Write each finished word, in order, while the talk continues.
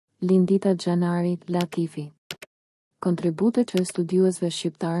Lindita Xhanari, Latifi. Kontributet të studiuesve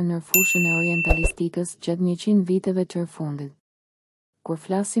shqiptar në fushën e orientalistikës gjatë 100 viteve të fundit. Kur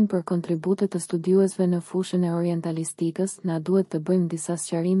flasim për kontributet të studiuesve në fushën e orientalistikës, na duhet të bëjmë disa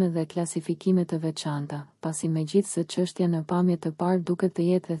sqarime dhe klasifikime të veçanta, pasi megjithse çështja në pamje të parë duket të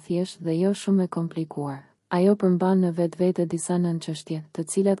jetë e thjeshtë dhe jo shumë e komplikuar. Ajo përmban në vetvete disa nënçështje, të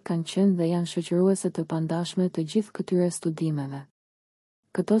cilat kanë qenë dhe janë shoqëruese të pandashme të gjithë këtyre studimeve.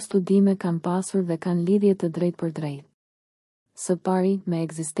 Këto studime kanë pasur dhe kanë lidhje të drejtë për drejtë. Së pari, me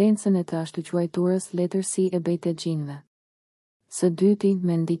ekzistencën e të ashtuquajturës letërsi e bejtegjinve. Së dyti,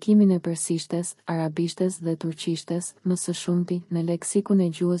 me ndikimin e persishtes, arabishtes dhe turqishtes, më së shumti, në leksikun e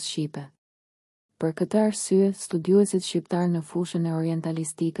gjuhës shqipe. Për këtë arsye, studiuesit shqiptar në fushën e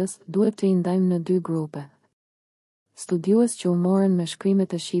orientalistikës duhet të i ndajmë në dy grupe. Studiues që u morën me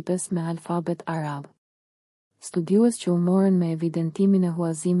shkrimet e shqipes me alfabet arab. Studiues që u morën me evidentimin e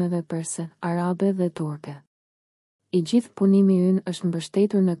huazimeve perse, arabe dhe turke. I gjithë punimi ynë është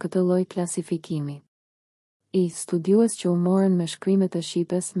mbështetur në këtë lloj klasifikimi. I studiues që u morën me shkrimet e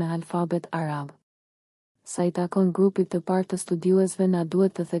shqipes me alfabet arab. Sa i takon grupit të parë të studiuesve, na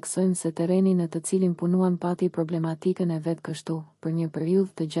duhet të theksojmë se terreni në të cilin punuan pati problematikën e vet kështu. Për një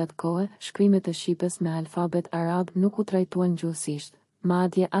periudhë të gjatë kohe, shkrimet e shqipes me alfabet arab nuk u trajtuan gjuhësisht,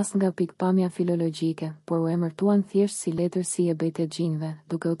 madje as nga pikpamja filologjike, por u emërtuan thjesht si letërsi e bejtegjinve,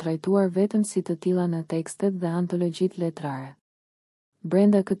 duke u trajtuar vetëm si të tilla në tekstet dhe antologjit letrare.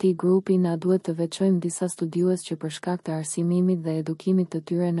 Brenda këtij grupi na duhet të veçojmë disa studiues që për shkak të arsimimit dhe edukimit të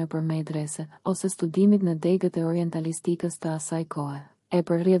tyre nëpër medrese, ose studimit në degët e orientalistikës të asaj kohe, e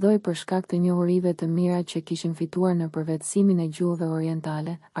përrjedhoi për shkak të njohurive të mira që kishin fituar në përvetësimin e gjuhëve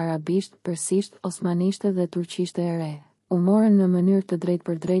orientale, arabisht, persisht, osmanishte dhe turqishte e re. U morën në mënyrë të drejtë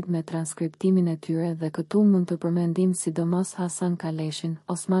për drejtë me transkriptimin e tyre dhe këtu mund të përmendim sidomos Hasan Kaleshin,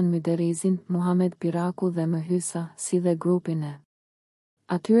 Osman Myderizin, Muhamet Piraku dhe Mëhysa, si dhe grupin e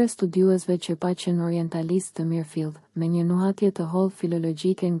atyre studiuesve që pa qenë orientalistë të mirëfillt, me një nuhatje të hollë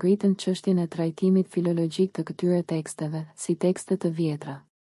filologjike ngritën çështjen e trajtimit filologjik të këtyre teksteve, si tekste të vjetra.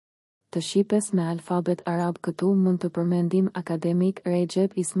 Të shqipes me alfabet arab këtu mund të përmendim akademik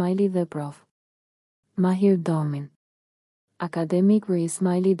Recep Ismaili dhe prof. Mahir Domin. Akademik Rë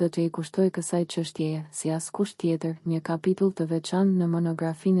Ismaili do të i kushtoj kësaj çështjeje, si askush tjetër, një kapitull të veçantë në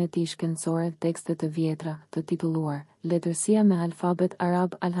monografinë e tij shkencore Tekste të vjetra, të titulluar Letërsia me alfabet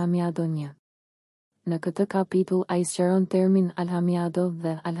arab Alhamiado 1. Në këtë kapitull ai sqaron termin Alhamiado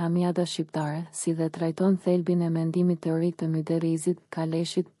dhe Alhamiada shqiptare, si dhe trajton thelbin e mendimit teorik të Myderizit,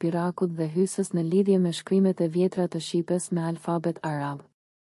 Kaleshit, Pirakut dhe Hysës në lidhje me shkrimet e vjetra të shqipes me alfabet arab.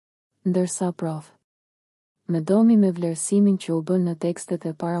 Ndërsa prof. Me domi me vlerësimin që u bën në tekstet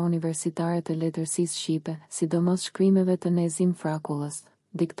e para universitare të letërsisë shqipe, sidomos shkrimeve të Nezim Frakullës,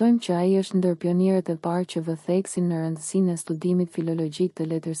 diktojmë që ai është ndër pionierët e parë që vë theksin në rëndësinë e studimit filologjik të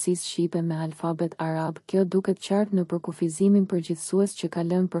letërsisë shqipe me alfabet arab. Kjo duket qartë në përkufizimin përgjithësues që ka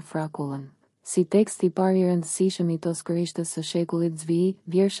lënë për Frakullën. Si tekst i parë i rëndësishëm i toskërishtës së shekullit Zvii,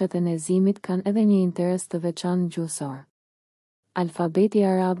 vjershat e Nezimit kanë edhe një interes të veçantë gjuhësor. Alfabeti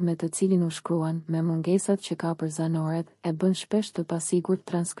arab me të cilin u shkruan, me mungesat që ka për zanoret, e bën shpesh të pasigurt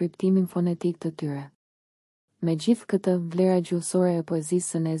transkriptimin fonetik të tyre. Me gjithë këtë, vlera gjuhësore e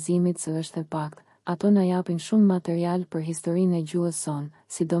poezisë së Nezimit së është e paktë, ato na japin shumë material për historinë e gjuhës sonë,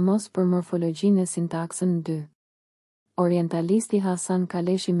 sidomos për morfologjinë e sintaksën 2. Orientalisti Hasan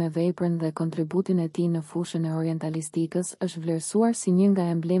Kaleshi me veprën dhe kontributin e tij në fushën e orientalistikës është vlerësuar si një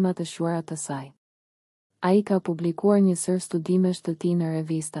nga emblemat e shuara të saj. Ai ka publikuar një sër studimesh të tij në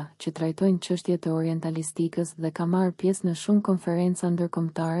revista, që trajtojnë çështje të orientalistikës dhe ka marrë pjesë në shumë konferenca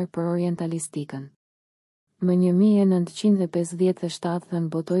ndërkombëtare për orientalistikën. Më 1957 thën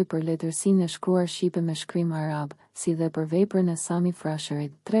botoi për letërsinë e shkruar shqipe me shkrim arab, si dhe për veprën e Sami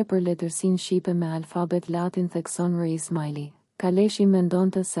Frasherit, 3 për letërsinë shqipe me alfabet latin thekson Rë Ismaili. Kaleshi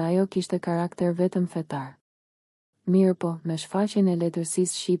mendonte se ajo kishte karakter vetëm fetar. Mirë po, me shfaqjen e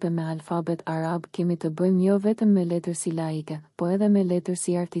letërsisë shqipe me alfabet arab kemi të bëjmë jo vetëm me letërsi laike, po edhe me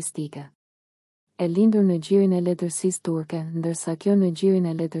letërsi artistike. E lindur në gjirin e letërsisë turke, ndërsa kjo në gjirin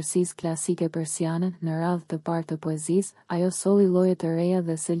e letërsisë klasike persiane, në radhë të parë të poezisë, ajo solli lloje të reja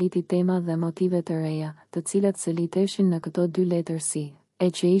dhe seliti tema dhe motive të reja, të cilat seliteshin në këto dy letërsi, e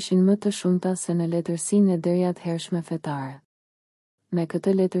që ishin më të shumta se në letërsinë e deri atëhershme fetare. Me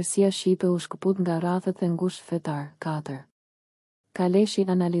këtë letërsia shqipe u shkëput nga rrafet e ngushtë fetar, 4. Kaleshi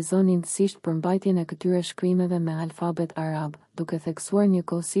analizon intësisht përmbajtjen e këtyre shkrimeve me alfabet arab, duke theksuar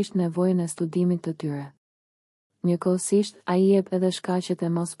njëkohësisht nevojën e studimit të tyre. Njëkohësisht, ai jep edhe shkaqet e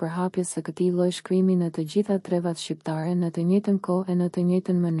mos përhapjes së këtij lloji shkrimi në të gjitha trevat shqiptare në të njëjtën kohë e në të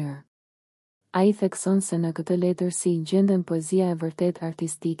njëjtën mënyrë. Ai thekson se në këtë letërsi gjenden poezia e vërtet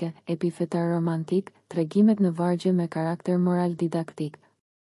artistike, epifetar romantik, tregimet në vargje me karakter moral didaktik.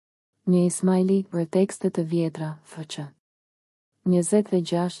 Një Ismaili për tekste të vjetra, fq.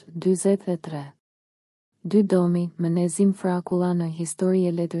 26-43. 2 Domi, Menezim Frakula në Histori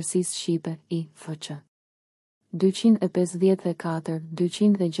e Letërsisë Shqipe, i, fq.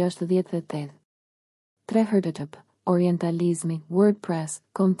 254-268. 3 Hrdëtëp, Orientalizmi, WordPress,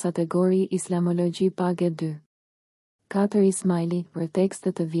 com kategori Islamologji page 2. 4 Ismaili për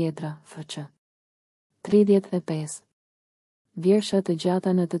tekste të vjetra, fq. 35. Vjersha të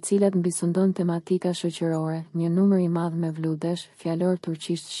gjata në të cilat mbisundon tematika shoqërore, një numër i madh me vludesh, fjalor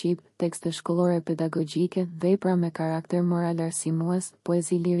turqisht shqip, tekste shkollore pedagogjike, vepra me karakter moral arsimues,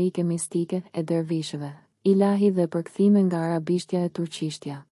 poezi lirike mistike e dervishëve, ilahi dhe përkthime nga arabishtja e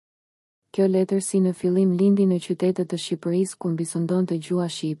turqishtja. Kjo letërsi në fillim lindi në qytetet të Shqipërisë ku mbisundon të gjuha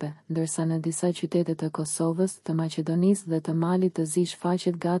shqipe, ndërsa në disa qytete të Kosovës, të Maqedonisë dhe të Malit të zi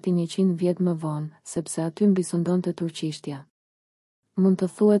shfaqet gati 100 vjet më vonë, sepse aty mbisundon të turqishtja. Mund të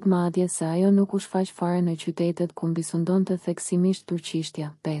thuhet madje se ajo nuk u shfaq fare në qytetet ku mbisundon të theksimisht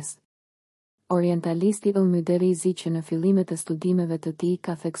turqishtja. 5. Orientalisti Ëlmyderizi që në fillimet e studimeve të tij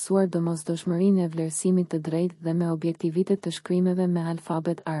ka theksuar domosdoshmërinë e vlerësimit të drejtë dhe me objektivitet të shkrimeve me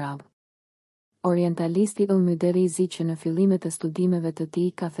alfabet arab. Orientalisti Ëlmyderizi që në fillimet e studimeve të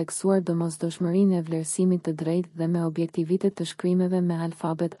tij ka theksuar domosdoshmërinë e vlerësimit të drejtë dhe me objektivitet të shkrimeve me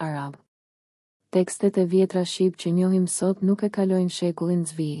alfabet arab. Tekstet e vjetra shqip që njohim sot nuk e kalojnë shekullin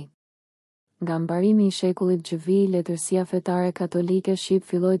Zviji. Nga mbarimi i shekullit Gjvij, letërsia fetare katolike shqip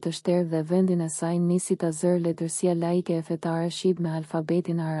filloi të shterë dhe vendin e saj nisi ta zërë letërsia laike e fetare shqip me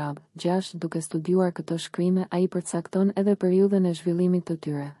alfabetin arab. 6. Duke studiuar këto shkrime, ai përcakton edhe periudhën e zhvillimit të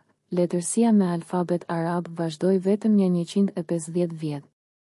tyre. Letërsia me alfabet arab vazhdoi vetëm një 150 vjet.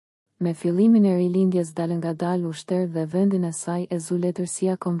 Me fillimin e rilindjes dalëngadal u shterë dhe vendin e saj e zu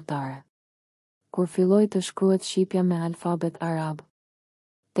letërsia kombëtare. Kur filloi të shkruhet shqipja me alfabet arab.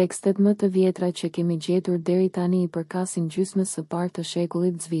 Tekstet më të vjetra që kemi gjetur deri tani i përkasin gjysmës së parë të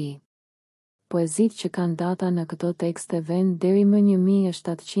shekullit Zviji. Poezitë që kanë data në këto tekste vend deri më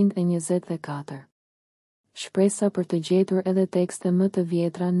 1724. Shpresa për të gjetur edhe tekste më të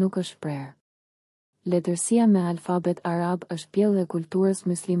vjetra nuk është prerë. Letërsia me alfabet arab është pjellë e kulturës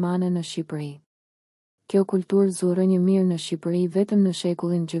muslimane në Shqipëri. Kjo kulturë zurë një mirë në Shqipëri vetëm në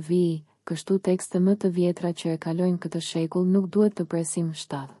shekullin Gjvij, kështu tekste më të vjetra që e kalojnë këtë shekull nuk duhet të presim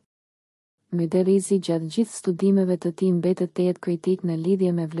 7. Ëlmyderizi gjatë gjithë studimeve të tij mbetet tejet kritik në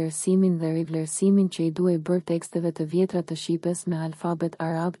lidhje me vlerësimin dhe rivlerësimin që i duhej bërë teksteve të vjetra të shqipes me alfabet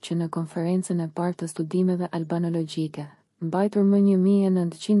arab që në konferencën e parë të studimeve albanologjike, mbajtur më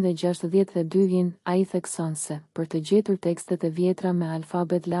 1962, ai thekson se, për të gjetur tekstet e vjetra me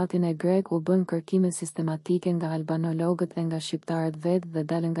alfabet latin e grek u bën kërkime sistematike nga albanologët e nga shqiptarët vetë dhe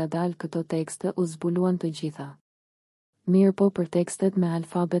dalëngadal këto tekste u zbuluan të gjitha. Mirë po për tekstet me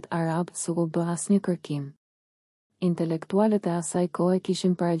alfabet arab s'u bë asnjë kërkim. Intelektualët e asaj kohe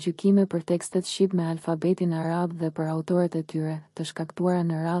kishin paragjykime për tekstet shqip me alfabetin arab dhe për autorët e tyre, të shkaktuara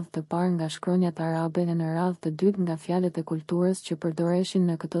në radhë të parë nga shkronjat arabe e në radhë të dytë nga fjalët e kulturës që përdoreshin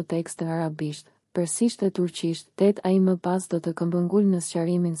në këto tekste arabisht, persisht e turqisht. 8. Ai më pas do të këmbëngul në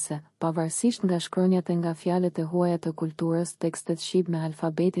sqarimin se, pavarësisht nga shkronjat e nga fjalët e huaja të kulturës, tekstet shqip me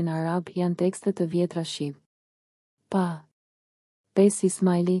alfabetin arab janë tekste të vjetra shqip. Pa. 5.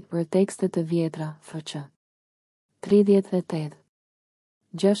 Ismaili për tekste të vjetra, fq. 38.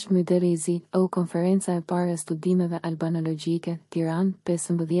 6. Ëlmyderizi, konferenca e parë e studimeve albanologjike, Tiranë,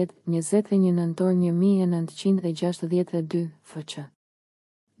 15-21 nëntor 1962, fq.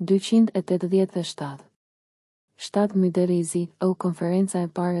 287. 7. Ëlmyderizi, konferenca e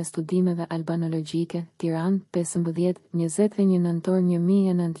parë e studimeve albanologjike, Tiranë, 15-21 nëntor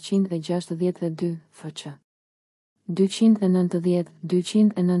 1962, fq.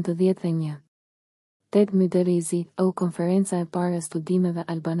 290-291. 8. Ëlmyderizi, konferenca e parë e studimeve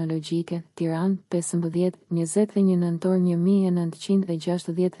albanologjike, Tiranë, 15-21 nëntor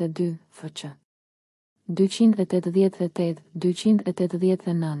 1962, fq.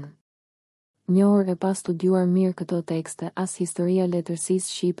 288-289. Njohur e pa studiuar mirë këto tekste, as historia letërsisë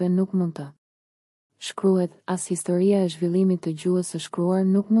shqipe nuk mund të shkruhet, as historia e zhvillimit të gjuhës së shkruar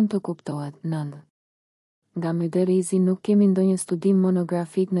nuk mund të kuptohet. 9. Nga Ëlmyderizi nuk kemi ndonjë studim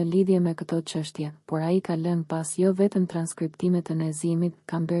monografik në lidhje me këto çështje, por ai ka lënë pas jo vetëm transkriptime të Nezimit,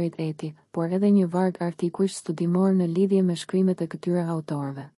 Kamberit Eti, por edhe një varg artikujsh studimor në lidhje me shkrimet e këtyre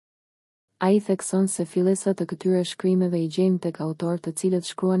autorëve. Ai thekson se fillesa të këtyre shkrimeve i gjejmë tek autorë të cilët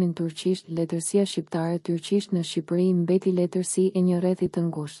shkruanin turqisht. Letërsia shqiptare turqisht në Shqipëri mbeti letërsi e një rrethi të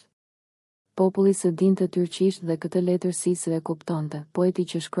ngushtë. Populli së dinte turqisht dhe këtë letërsi se e kuptonte. Poeti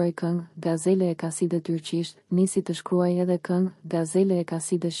që shkroi këngë, gazele e kaside turqisht, nisi të shkruaj edhe këngë, gazele e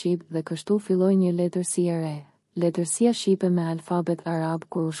kaside shqip dhe kështu filloi një letërsi e re. Letërsia shqipe me alfabet arab,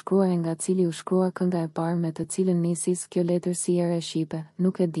 kur u shkrua e nga cili u shkrua kënga e parë me të cilën nisis kjo letërsi e re shqipe,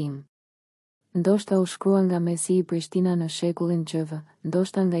 nuk e dim. Ndoshta u shkrua nga Mesi i Prishtina në shekullin gjv,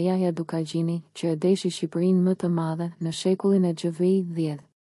 ndoshta nga Jahja Dukagjini, që e deshi Shqipërinë më të madhe, në shekullin e gjv-i 10.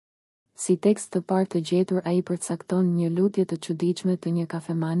 Si tekst të parë të gjetur ai përcakton një lutje të çuditshme të një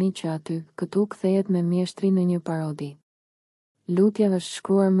kafemani që aty, këtu kthehet me mjeshtri në një parodi. Lutja është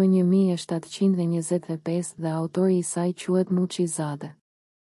shkruar më 1725 dhe autori i saj quhet Muçizade.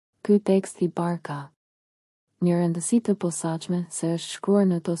 Ky tekst i parë ka një rëndësi të posaçme se është shkruar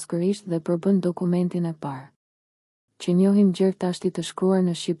në toskërisht dhe përbën dokumentin e parë që njohim gjertashti të shkruar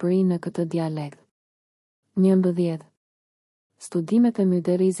në Shqipëri në këtë dialekt. 11. Studimet e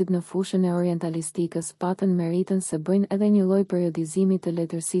Myderizit në fushën e orientalistikës patën meritën se bëjnë edhe një lloj periodizimi të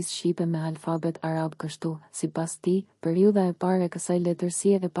letërsisë shqipe me alfabet arab kështu, sipas tij, periudha e parë e kësaj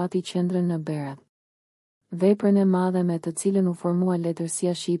letërsie e pati qendrën në Berat. Veprën e madhe me të cilën u formua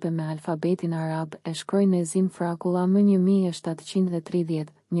letërsia shqipe me alfabetin arab e shkroi Nezim Frakulla më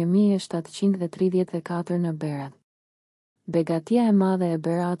 1730-1734 në Berat. Begatia e madhe e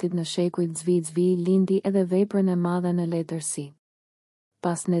Beratit në shekujt Zvizvi lindi edhe veprën e madhe në letërsi.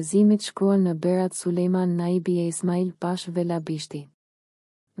 Pas Nezimit shkruan në Berat Sulejman Naibi e Ismail Pash Velabishti.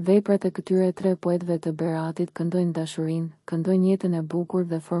 Veprat e këtyre tre poetëve të Beratit këndojnë dashurinë, këndojnë jetën e bukur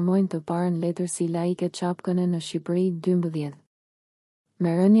dhe formojnë të parën letërsi laike çapkëne në Shqipëri 12.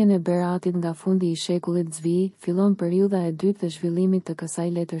 Me rënien e Beratit nga fundi i shekullit Zvii, fillon periudha e dytë e zhvillimit të kësaj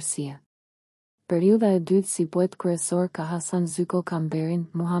letërsie. Periudha e dytë si poet kryesor ka Hasan Zyko Kamberin,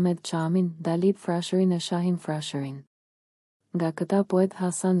 Muhamet Çamin, Dalip Frashërin e Shahin Frashërin. Nga këta poet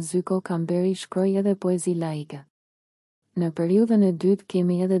Hasan Zyko Kamberi shkroi edhe poezi laike. Në periudhën e dytë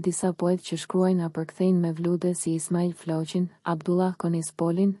kemi edhe disa poet që shkruajnë apo përkthejnë me vlude si Ismail Floqin, Abdullah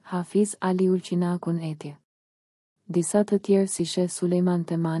Konispolin, Hafiz Ali Ulqinakun etje. Disa të tjerë si Sheh Sulejman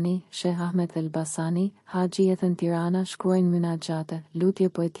Temani, Sheh Ahmet Elbasani, Haxhi Ethen Tirana shkruajnë menaxhate, lutje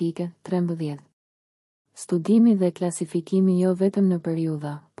poetike, 13. Studimi dhe klasifikimi jo vetëm në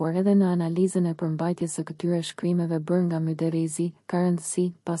periudha, por edhe në analizën e përmbajtjes së këtyre shkrimeve bërë nga Myderizi, ka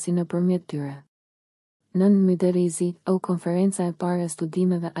rëndësi, pasi nëpërmjet tyre. Nën Myderizi, konferenca e parë e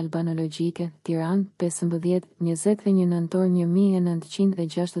studimeve albanologjike, Tiranë, 15-21 nëntor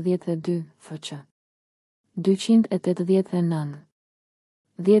 1962, fq. 289.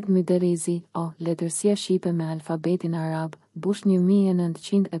 10 Myderizi, letërsia shqipe me alfabetin arab, bush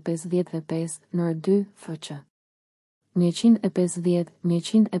 1955, nër 2, fq.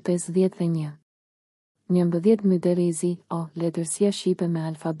 150-151. 11 Myderizi, letërsia shqipe me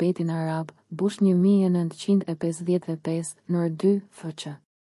alfabetin arab, bush 1955, nër 2, fq.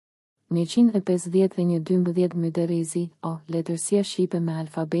 151-12 Myderizi, letërsia shqipe me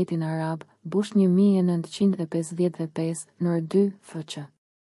alfabetin arab, bush 1955, nër 2, fq.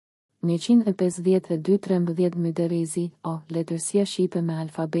 152-13 Myderizi, letërsia shqipe me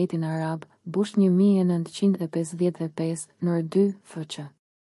alfabetin arab, bush 1955, nër 2, fq.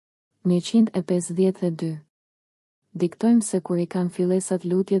 152. Diktojmë se kur I kanë fillesat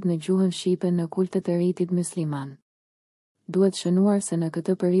lutjet në gjuhën shqipe në kultet e ritit musliman. Duhet shënuar se në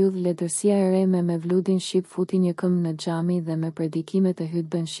këtë periudhë letërsia e re me vludin shqip futi një këmbë në xhami dhe me predikimet e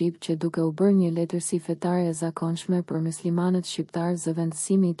hutben shqip që duke u bërë një letërsi fetare e zakonshme për muslimanët shqiptar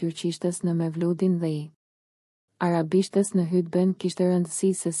zëvendësimi I turqishtes në mevludin dhe I arabishtes në hutben kishte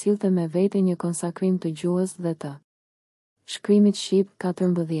rëndësi se sillte me vete një konsakrim të gjuhës dhe të shkrimit shqip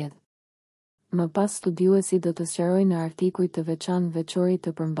 14. Më pas studiuesi do të sqarojë në artikuj të veçantë veçori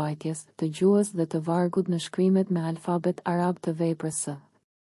të përmbajtjes, të gjuhës dhe të vargut në shkrimet me alfabet arab të veprës së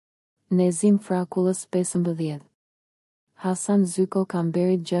Nezim Frakullës 15. Hasan Zyko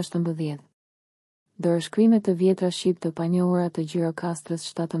Kamberit 16. Dorëshkrimet të vjetra shqip të panjohura të Gjirokastrës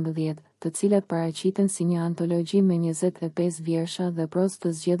 17, të cilat paraqiten si një antologji me 25 vjersha dhe prozë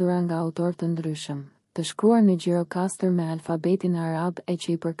të zgjedhura nga autorë të ndryshëm, të shkruar në Gjirokastër me alfabetin arab e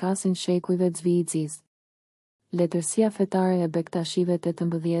që I përkasin shekujve Zvijizis. Letërsia fetare e Bektashive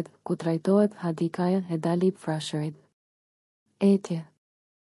 18, ku trajtohet Hadikaja e Dalip Frashërit. Etje.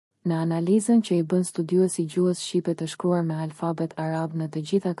 Në analizën që I bën studiuesi gjuhës shqipe të shkruar me alfabet arab në të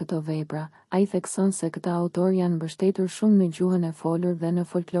gjitha këto vepra, ai thekson se këta autor janë mbështetur shumë në gjuhën e folur dhe në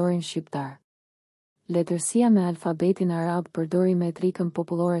folklorin shqiptar. Letërsia me alfabetin arab përdori metrikën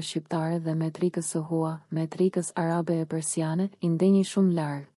popullore shqiptare dhe metrikës së hua, metrikës arabe e persiane, i ndenjë shumë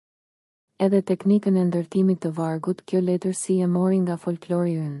larg. Edhe teknikën e ndërtimit të vargut, kjo letërsi e mori nga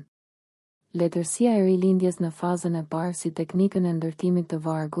folklori ynë. Letërsia e rilindjes në fazën e parë si teknikën e ndërtimit të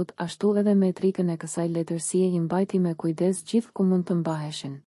vargut, ashtu edhe metrikën e kësaj letërsie i mbajti me kujdes gjithë ku mund të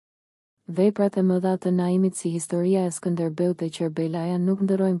mbaheshin. Veprat e mëdha të Naimit si historia e Skënderbeut e Qerbelaja nuk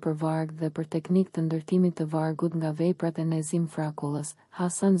ndërojnë për varg dhe për teknikë të ndërtimit të vargut nga veprat e Nezim Frakullës,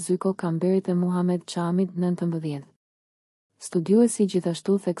 Hasan Zyko Kamberit e Muhamet Çamit 19. Studiuesi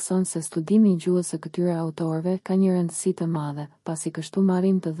gjithashtu thekson se studimi i gjuhës së këtyre autorëve ka një rëndësi të madhe, pasi kështu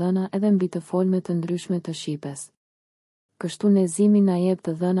marrim të dhëna edhe mbi të folme të ndryshme të shqipes. Kështu Nezimi na jep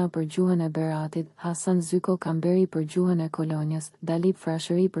të dhëna për gjuhën e Beratit, Hasan Zyko Kamberi për gjuhën e Kolonjës, Dalip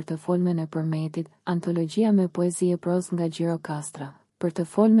Frashëri për të folmen e Përmetit, antologjia me poezi e proz nga Gjirokastra, për të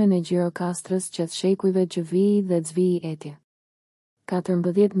folmen e Gjirokastrës qeth shekujve Gjvii dhe Zvii etje.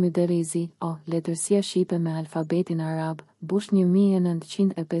 14 Myderizi, letërsia shqipe me alfabetin arab, Bush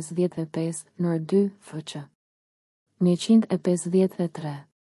 1955, nr. 2, fq.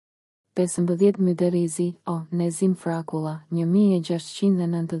 153. 15 Myderizi, Nezim Frakulla,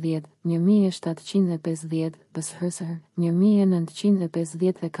 1690, 1750, Bëshhësër,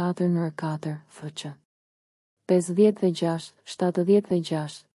 1954 nr. 4, fq. 56,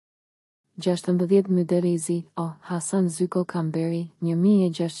 76. 16 Myderizi, Hasan Zyko Kamberi,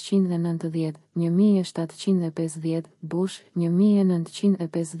 1690, 1750, Bush,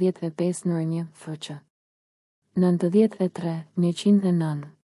 1955 nr. 1, fq. 93, 109.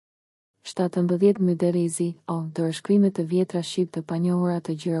 17 Myderizi, Ndërshkrimet të vjetra shqip të panjohura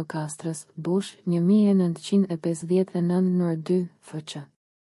të Gjirokastrës, Bush, 1959 nr. 2, fq.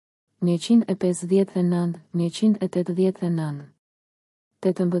 159, 189.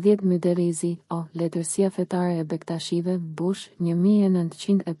 18 Myderizi, letërsia fetare e Bektashive, Bush,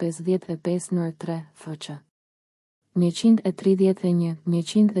 1955 nr. 3, fq. 131,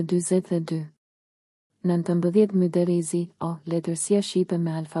 142. 19 Myderizi, letërsia shqipe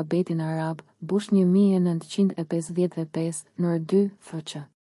me alfabetin arab, Bush 1955 nr. 2, fq.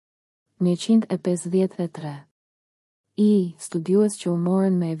 153. Studiues që u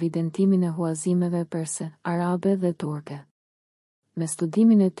morën me evidentimin e huazimeve perse, arabe dhe turke. Me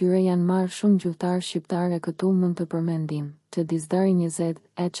studimin e tyre janë marrë shumë gjuhëtarë shqiptare këtu mund të përmendim, të Dizdari 20,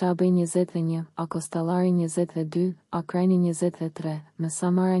 Çabej 21, Akostallari 22, Akrajni 23,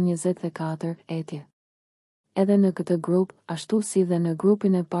 Mesamara 24, etje. Edhe në këtë grup, ashtu si dhe në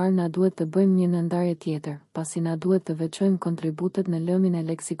grupin e parë na duhet të bëjmë një ndarje tjetër, pasi na duhet të veçojmë kontributet në lëmin e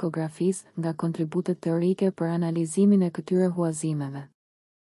leksikografisë nga kontributet teorike për analizimin e këtyre huazimeve.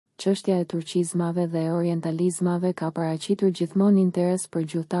 Çështja e turqizmave dhe e orientalizmave ka paraqitur gjithmonë interes për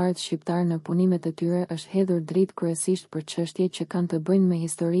gjuhëtarët shqiptar në punimet e tyre është hedhur dritë kryesisht për çështje që kanë të bëjnë me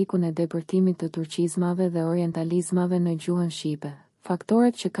historikun e depërtimit të turqizmave dhe orientalizmave në gjuhën shqipe.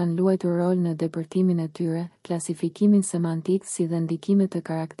 Faktorët që kanë luajtur rol në depërtimin e tyre, klasifikimin semantik si dhe ndikimet të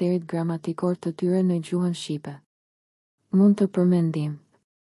karakterit gramatikor të tyre në gjuhën shqipe. Mund të përmendim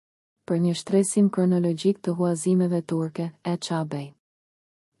për një shtresim kronologjik të huazimeve turke, Çabej.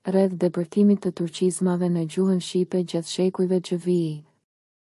 Rreth depërtimit të turqizmave në gjuhën shqipe gjatë shekujve Gjvii.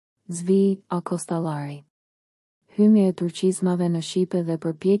 Zvii, Akostallari. Hymje e turqizmave në shqipe dhe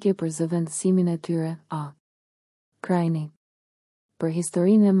përpjekje për zëvendësimin e tyre, Krajni. Për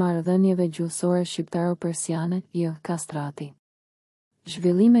historinë e marrëdhënieve gjuhësore shqiptaro-persiane, Kastrati.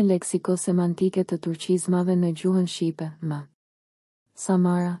 Zhvillime leksiko-semantike të turqizmave në gjuhën shqipe,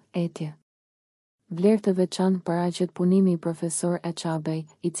 Samara, etje. Vlerë të veçantë paraqet punimi i profesor Çabej,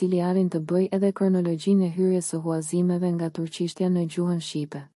 i cili arrin të bëjë edhe kronologjinë e hyrjes së huazimeve nga turqishtja në gjuhën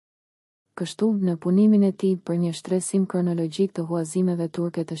shqipe. Kështu, në punimin e tij për një shtresim kronologjik të huazimeve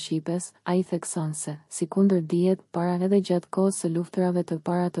turke të shqipes, ai thekson se, sikundër dihet, para edhe gjatë kohës së luftërave të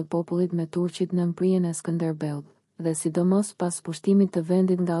para të popullit me turqit në mprijen e Skënderbeut, dhe sidomos pas pushtimit të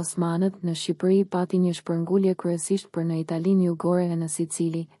vendit nga Osmanët, në Shqipëri pati një shpërngulje kryesisht për në Italinë jugore e në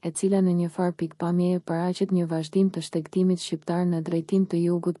Sicili, e cila në një farë pikpamjeje paraqet një vazhdim të shtegtimit shqiptar në drejtim të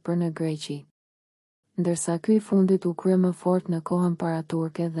jugut për në Greqi. Ndërsa ky i fundit u krye më fort në kohën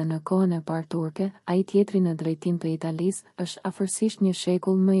paraturke dhe në kohën e parturke, ai tjetri në drejtim të Italisë është afërsisht një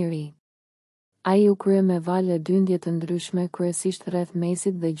shekull më i ri. Ai u krye me valë dyndje të ndryshme kryesisht rreth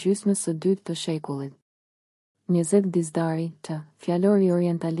mesit dhe gjysmës së dytë të shekullit. 20 Dizdari, Fjalori i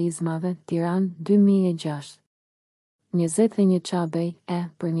orientalizmave, Tiranë, 2006. 21 Çabej,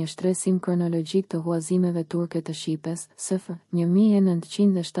 për një shtresim kronologjik të huazimeve turke të shqipes, SF,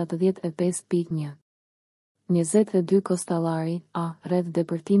 1975.1. 22 Kostallari, A. Rreth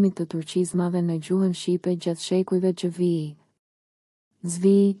depërtimit të turqizmave në gjuhën shqipe gjatë shekujve gjvi.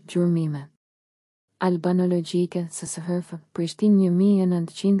 Zvi, gjurmime. Albanologjike, SSHF, Prishtinë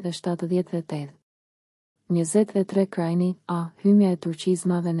 1978. 23 Krajini, A. Hymja e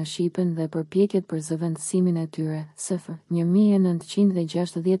turqizmave në Shqipen dhe përpjekjet për zëvendësimin e tyre, SFR,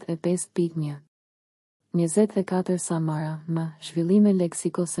 1965. 24 Samara, M. Zhvillime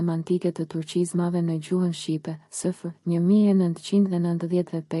leksiko-semantike të turqizmave në gjuhën shqipe, SFR,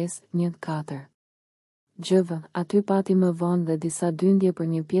 1995, 1-4. Gjv, aty pati më vonë dhe disa dyndje për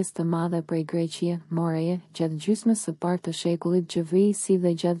një pjesë të madhe prej Greqie, Moreje, gjatë gjysmës së parë të shekullit gjvi si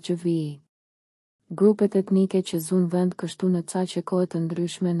dhe gjatë gjvi. Grupet etnike që zunë vend kështu në ca që kohë të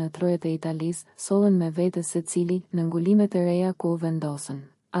ndryshme në trojet e Italisë, sollën me vete secili në ngulimet e reja ku u vendosën.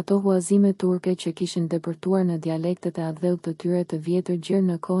 Ato huazime turke që kishin depërtuar në dialektet e adhëllë të tyre të vjetër gjirë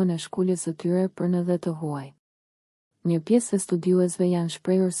në kohën e shkulljes së tyre për në dhe të huaj. Një pjesë e studiuesve janë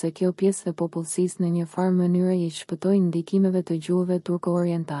shprehur se kjo pjesë e popullsisë në një farë mënyre i shpëtojnë ndikimeve të gjuhëve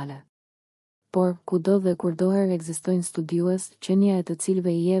turko-orientale. Por, kudo dhe kurdoher ekzistojnë studiues, qenia e të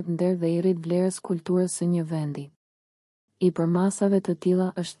cilëve i jep nder dhe i rrit vlerës kulturës së një vendi. I për masave të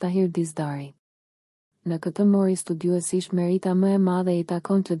tilla është Tahir Dizdari. Në këtë mori studiuesish merita më e madhe i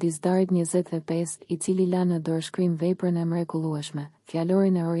takon të Dizdarit 25, i cili la në dorëshkrim veprën e mrekullueshme,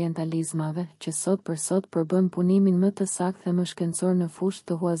 fjalorin e orientalizmave, që sot për sot përbën punimin më të saktë dhe më shkencor në fushë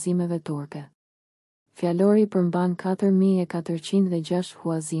të huazimeve turke. Fjalori përmban 4406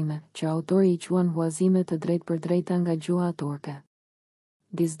 huazime, që autori i quan huazime të drejtpërdrejta nga gjuha turke.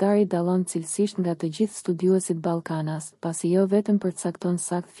 Dizdari dallon cilësisht nga të gjithë studiuesit ballkanas, pasi jo vetëm përcakton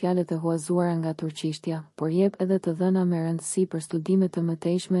saktë fjalët e huazuara nga turqishtja, por jep edhe të dhëna me rëndësi për studime të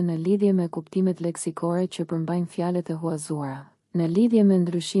mëtejshme në lidhje me kuptimet leksikore që përmbajnë fjalët e huazuara, në lidhje me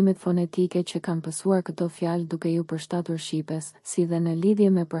ndryshimet fonetike që kanë pësuar këto fjalë duke ju përshtatur shqipes, si dhe në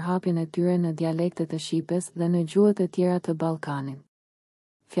lidhje me përhapjen e tyre në dialektet e shqipes dhe në gjuhët e tjera të Ballkanit.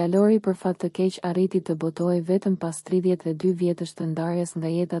 Fjalori për fat të keq arriti të botohej vetëm pas 32 vjetësh të ndarjes nga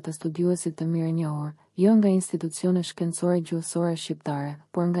jeta të studiuesit të mirënjohur, jo nga institucione shkencore gjuhësore shqiptare,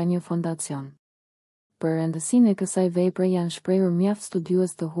 por nga një fondacion. Për rëndësinë e kësaj vepre janë shprehur mjaft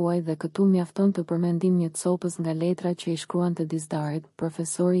studiues të huaj dhe këtu mjafton të përmendim një copës nga letra që i shkruan të Dizdarit,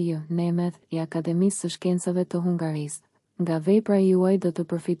 profesori J. Nemeth i Akademisë së Shkencave të Hungarisë. Nga vepra juaj do të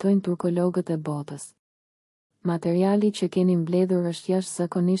përfitojnë turkologët e botës. Materiali që keni mbledhur është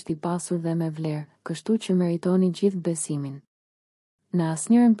jashtëzakonisht i pasur dhe me vlerë, kështu që meritoni gjithë besimin. Në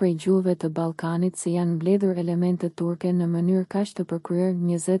asnjërin prej gjuhëve të Ballkanit se janë mbledhur elemente turke në mënyrë kaq të përkryer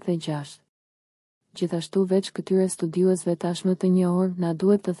 26. Gjithashtu veç këtyre studiuesve tashmë të njohur, na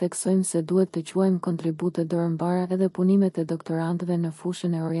duhet të theksojmë se duhet të quajmë kontribute dorëmbara edhe punimet e doktorantëve në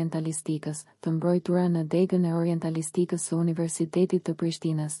fushën e orientalistikës, të mbrojtura në degën e orientalistikës së Universitetit të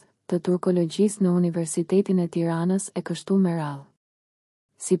Prishtinës, të turkologjisë në Universitetin e Tiranës e kështu me radhë.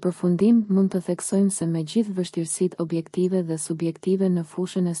 Si përfundim, mund të theksojmë se me gjithë vështirësitë objektive dhe subjektive në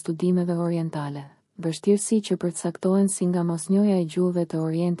fushën e studimeve orientale, vështirësi që përcaktohen si nga mosnjohja e gjuhëve të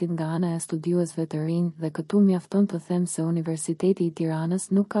Orientit nga ana e studiuesve të rinj dhe këtu mjafton të them se Universiteti i Tiranës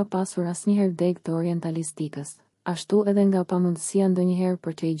nuk ka pasur asnjëherë degë të orientalistikës, ashtu edhe nga pamundësia ndonjëherë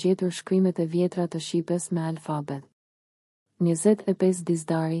për të i gjetur shkrimet e vjetra të shqipes me alfabet. 25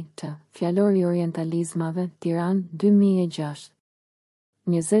 Dizdari, T. Fjalori orientalizmave, Tiranë, 2006.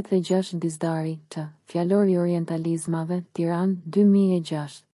 26 Dizdari, T. Fjalori orientalizmave, Tiranë,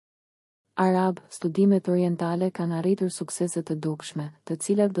 2006. Arab, studimet orientale kanë arritur suksese të dukshme, të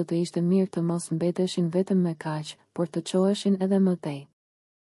cilat do të ishte mirë të mos mbeteshin vetëm me kaq, por të çoheshin edhe më tej.